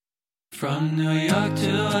From New York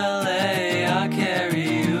to LA, I'll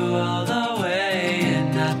carry you all the way.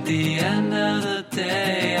 And at the end of the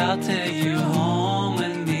day, I'll take you home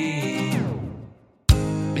with me.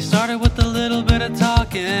 We started with a little bit of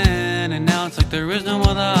talking, and now it's like there is no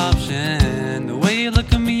other option. The way you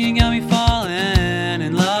look at me, you got me falling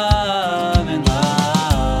in love, in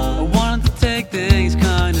love. I wanted to take things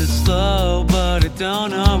kinda slow, but I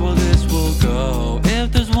don't know where this will go.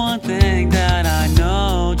 If there's one thing that I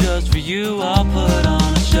know, just for you I'll put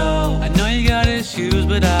on a show. I know you got issues,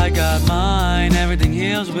 but I got mine. Everything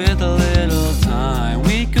heals with a little time.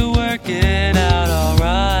 We could work it out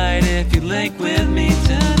alright if you link with me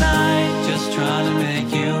tonight. Just trying to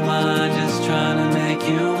make you mine, just trying to make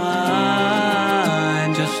you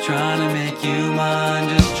mine. Just trying to make you mine,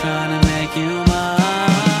 just trying to make you mine.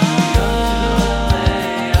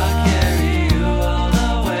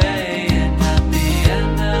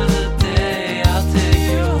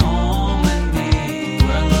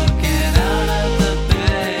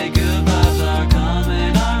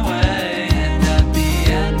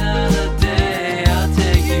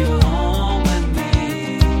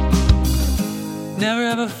 Never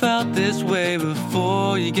ever felt this way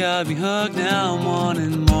before. You got me hooked, now I'm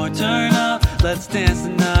wanting more. Turn up, let's dance the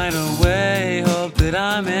night away. Hope that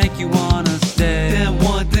I make you wanna stay. Then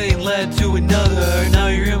one thing led to another. Now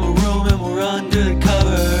you're in my room and we're under the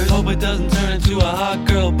covers. Hope it doesn't turn into a hot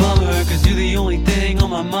girl bummer, cause you're the only thing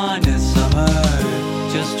on my mind this summer.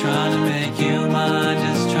 Just trying to make you mine,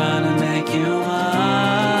 just trying to make you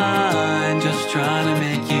mine. Just trying to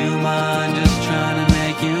make you mine, just trying to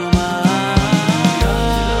make you mine.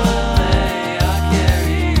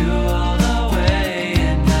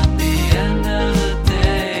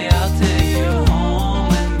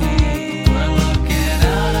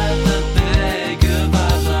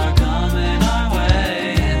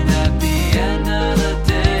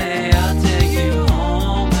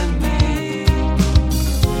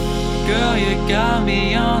 Girl, you got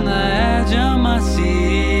me on the edge of my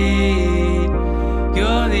seat.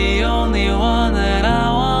 You're the only one that I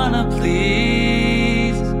wanna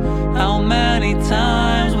please. How many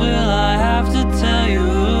times will I have to tell you?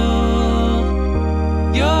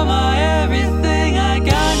 You're my everything, I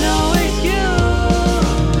got no excuse.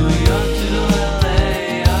 From New York to LA,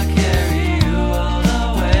 I'll carry you all the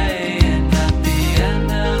way. And at the end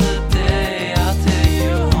of the day, I'll take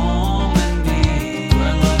you home with me.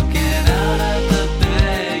 We're looking out at the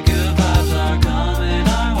bay, good vibes are coming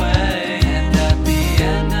our way. And at the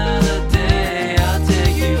end of the day, I'll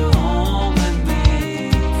take you home with me.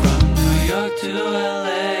 From New York to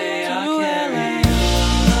LA, I'll carry you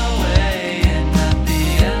all the way. And at the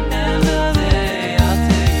end of the day, I'll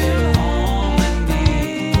take you home with me.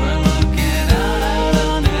 We're looking out at the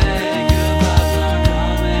bay, good vibes are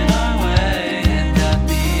coming our way. And at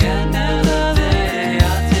the end of the day,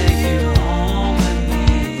 I'll take you home with me.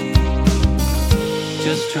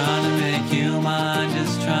 Just trying to